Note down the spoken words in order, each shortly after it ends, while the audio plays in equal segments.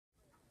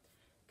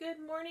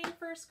Good morning,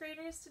 first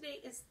graders. Today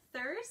is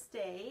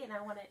Thursday, and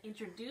I want to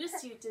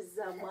introduce you to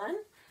someone.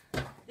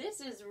 This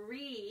is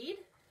Reed.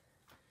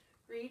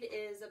 Reed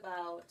is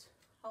about,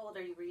 how old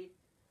are you, Reed?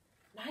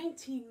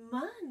 19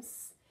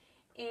 months.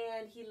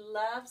 And he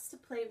loves to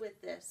play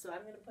with this, so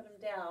I'm going to put him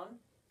down.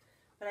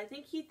 But I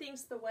think he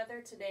thinks the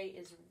weather today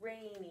is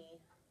rainy.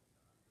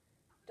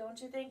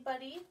 Don't you think,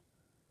 buddy?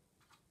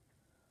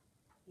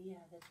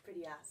 Yeah, that's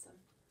pretty awesome.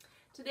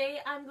 Today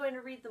I'm going to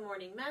read the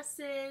morning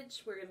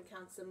message, we're going to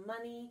count some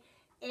money,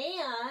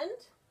 and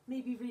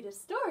maybe read a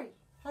story.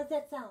 How's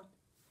that sound?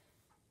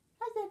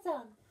 How's that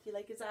sound? Do you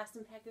like his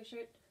awesome Packer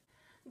shirt?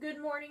 Good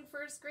morning,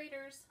 first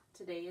graders.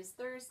 Today is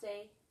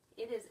Thursday.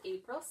 It is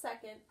April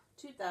 2nd,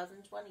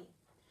 2020.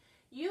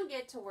 You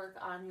get to work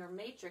on your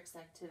matrix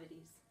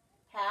activities.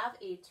 Have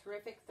a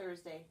terrific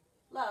Thursday.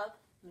 Love,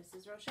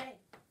 Mrs. Rochat.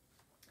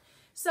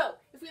 So,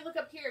 if we look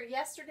up here,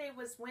 yesterday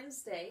was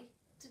Wednesday.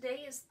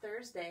 Today is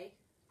Thursday.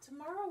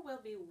 Tomorrow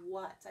will be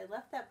what? I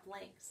left that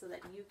blank so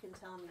that you can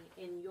tell me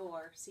in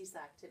your seesaw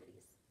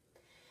activities.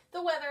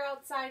 The weather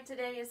outside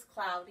today is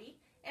cloudy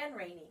and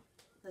rainy.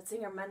 Let's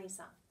sing our money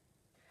song.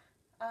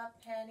 A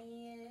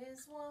penny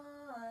is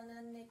one,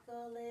 a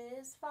nickel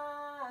is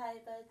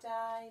 5, a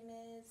dime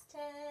is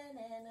 10,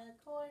 and a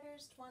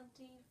quarter's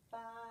 25.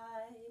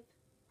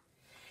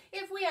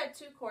 If we had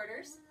 2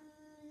 quarters,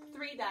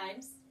 3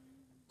 dimes,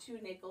 2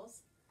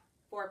 nickels,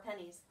 4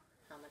 pennies,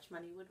 how much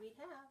money would we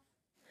have?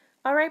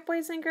 All right,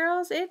 boys and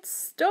girls, it's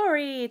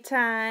story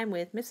time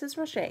with Mrs.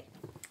 Rochat.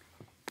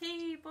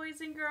 Hey,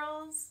 boys and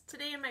girls.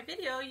 Today in my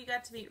video, you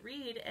got to meet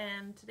Reed,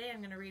 and today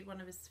I'm going to read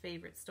one of his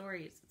favorite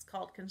stories. It's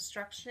called it's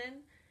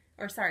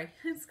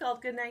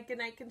called Good Night, Good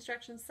Night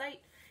Construction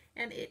Site,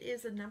 and it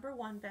is a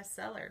 #1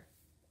 bestseller,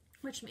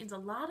 which means a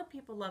lot of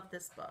people love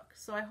this book,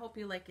 so I hope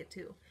you like it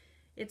too.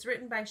 It's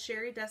written by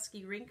Sherry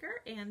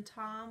Dusky-Rinker and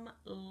Tom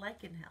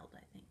Leichenheld,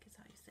 I think is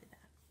how you say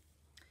that.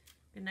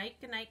 Good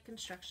Night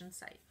Construction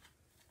Site.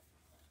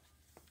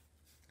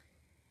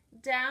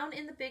 Down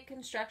in the big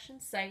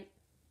construction site,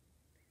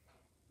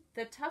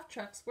 the tough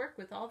trucks work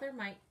with all their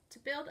might to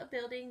build a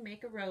building,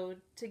 make a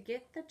road, to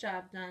get the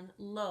job done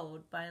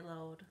load by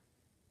load.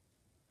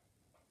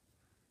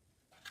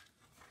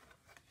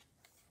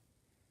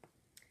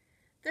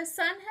 The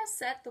sun has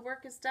set, the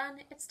work is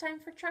done, it's time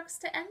for trucks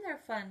to end their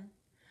fun.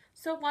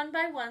 So one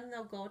by one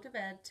they'll go to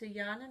bed to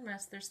yawn and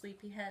rest their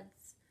sleepy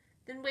heads,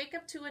 then wake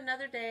up to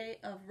another day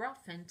of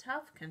rough and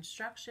tough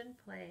construction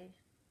play.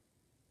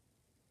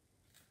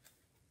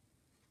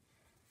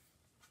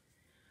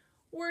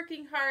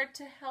 Working hard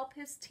to help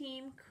his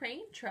team,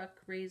 crane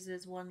truck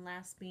raises one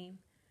last beam.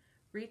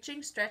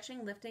 Reaching,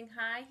 stretching, lifting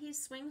high, he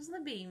swings the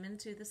beam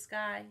into the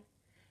sky.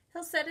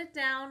 He'll set it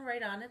down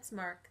right on its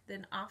mark,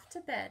 then off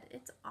to bed,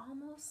 it's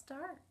almost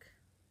dark.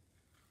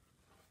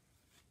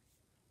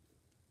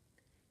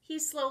 He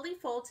slowly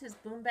folds his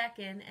boom back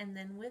in, and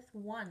then with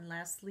one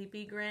last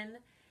sleepy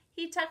grin,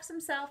 he tucks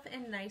himself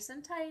in nice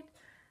and tight,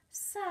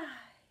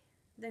 sigh,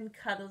 then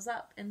cuddles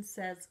up and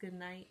says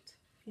goodnight.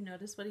 You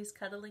notice what he's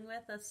cuddling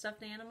with, a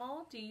stuffed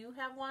animal? Do you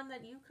have one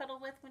that you cuddle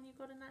with when you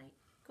go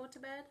to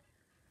bed?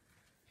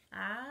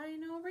 I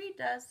know Reed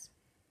does.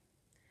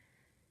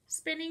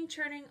 Spinning,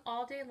 churning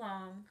all day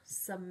long,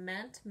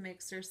 cement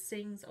mixer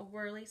sings a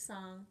whirly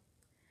song.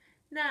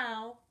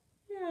 Now,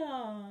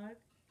 yawn,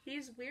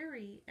 he's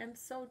weary and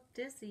so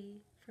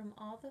dizzy from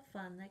all the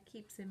fun that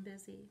keeps him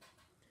busy.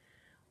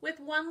 With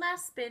one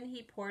last spin,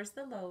 he pours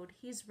the load.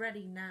 He's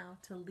ready now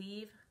to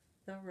leave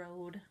the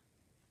road.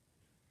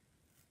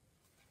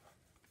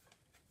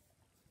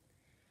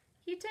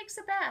 He takes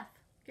a bath,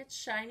 gets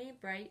shiny,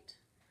 bright,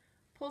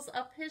 pulls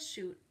up his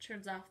chute,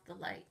 turns off the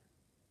light.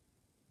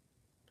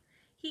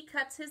 He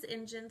cuts his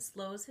engine,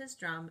 slows his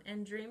drum,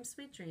 and dreams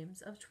sweet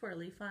dreams of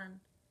twirly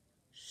fun.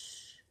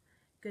 Shh.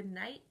 Good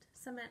night,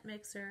 cement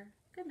mixer.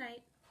 Good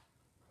night.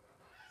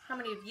 How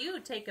many of you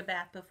take a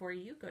bath before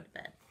you go to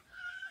bed?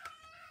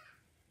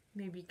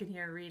 Maybe you can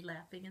hear Reed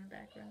laughing in the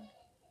background.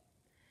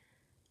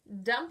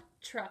 Dump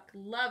truck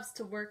loves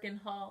to work and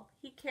haul.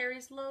 He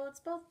carries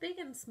loads both big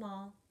and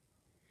small.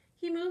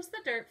 He moves the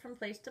dirt from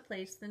place to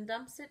place, then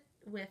dumps it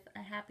with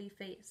a happy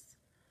face.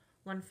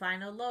 One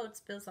final load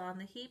spills on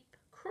the heap.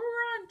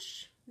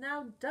 Crunch!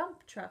 Now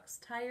dump truck's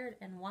tired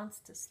and wants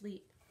to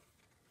sleep.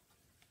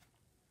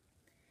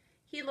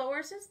 He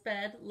lowers his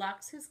bed,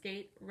 locks his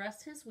gate,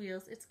 rests his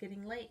wheels, it's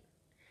getting late.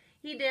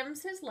 He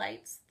dims his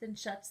lights, then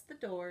shuts the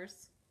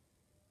doors,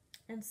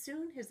 and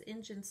soon his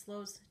engine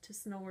slows to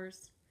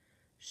snores.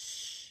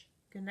 Shh!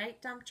 Good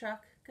night, dump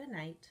truck, good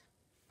night.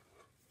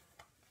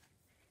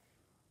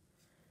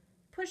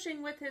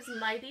 Pushing with his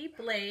mighty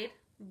blade,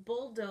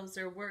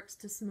 bulldozer works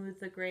to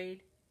smooth the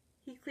grade.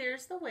 He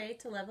clears the way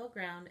to level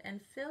ground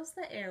and fills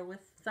the air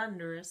with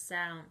thunderous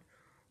sound.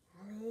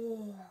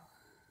 Roar.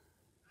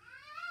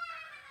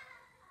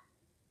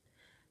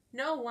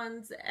 No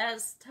one's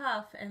as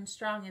tough and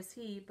strong as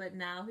he, but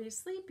now he's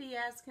sleepy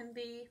as can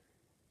be.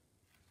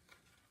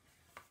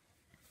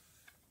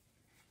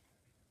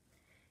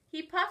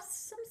 He puffs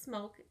some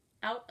smoke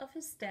out of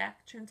his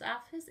stack, turns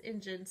off his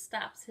engine,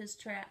 stops his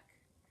track.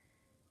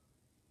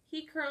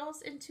 He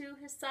curls into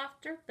his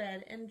soft dirt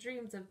bed and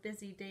dreams of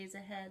busy days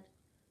ahead.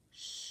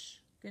 Shh.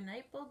 Good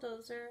night,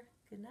 bulldozer.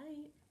 Good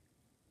night.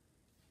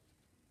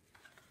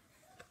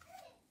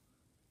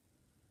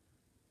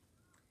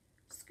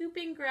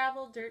 Scooping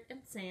gravel, dirt, and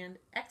sand,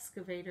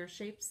 excavator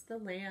shapes the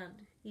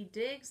land. He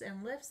digs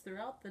and lifts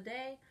throughout the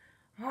day.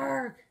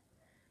 Arg!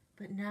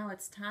 But now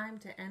it's time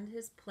to end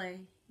his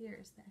play.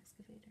 Here's the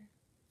excavator.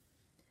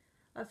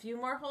 A few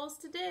more holes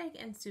to dig,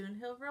 and soon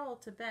he'll roll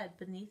to bed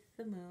beneath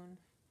the moon.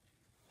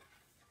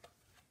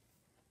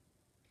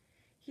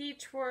 He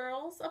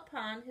twirls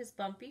upon his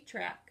bumpy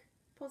track,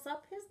 pulls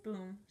up his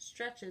boom,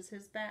 stretches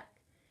his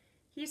back.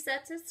 He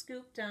sets his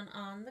scoop down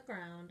on the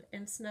ground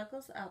and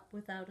snuggles up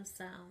without a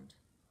sound.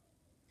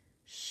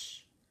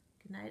 Shh.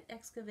 Good night,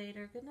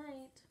 excavator. Good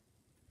night.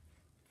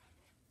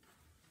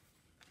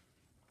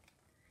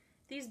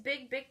 These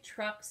big, big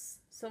trucks,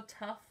 so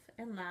tough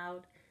and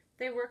loud,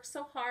 they work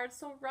so hard,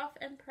 so rough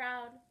and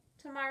proud.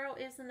 Tomorrow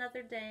is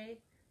another day,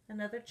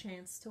 another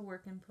chance to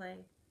work and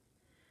play.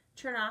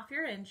 Turn off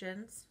your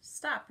engines,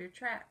 stop your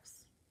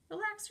tracks.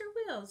 Relax your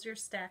wheels, your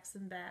stacks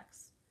and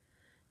backs.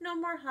 No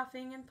more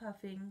huffing and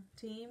puffing,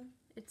 team.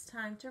 It's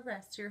time to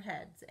rest your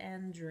heads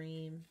and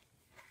dream.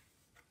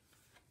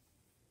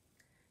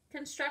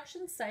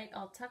 Construction site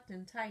all tucked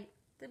in tight.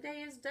 The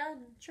day is done.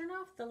 Turn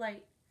off the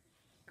light.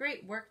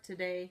 Great work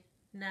today.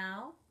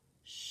 Now,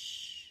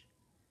 shh.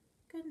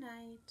 Good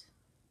night.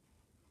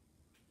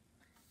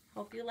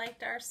 Hope you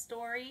liked our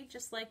story,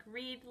 just like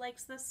Reed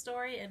likes this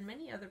story and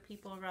many other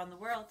people around the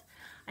world.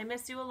 I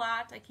miss you a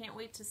lot. I can't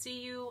wait to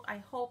see you. I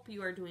hope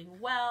you are doing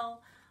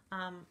well.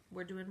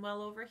 We're doing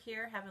well over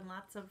here, having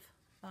lots of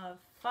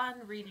fun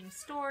reading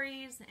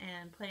stories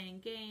and playing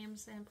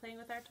games and playing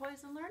with our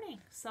toys and learning.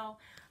 So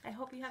I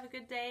hope you have a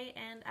good day,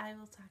 and I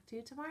will talk to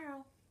you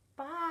tomorrow.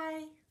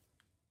 Bye.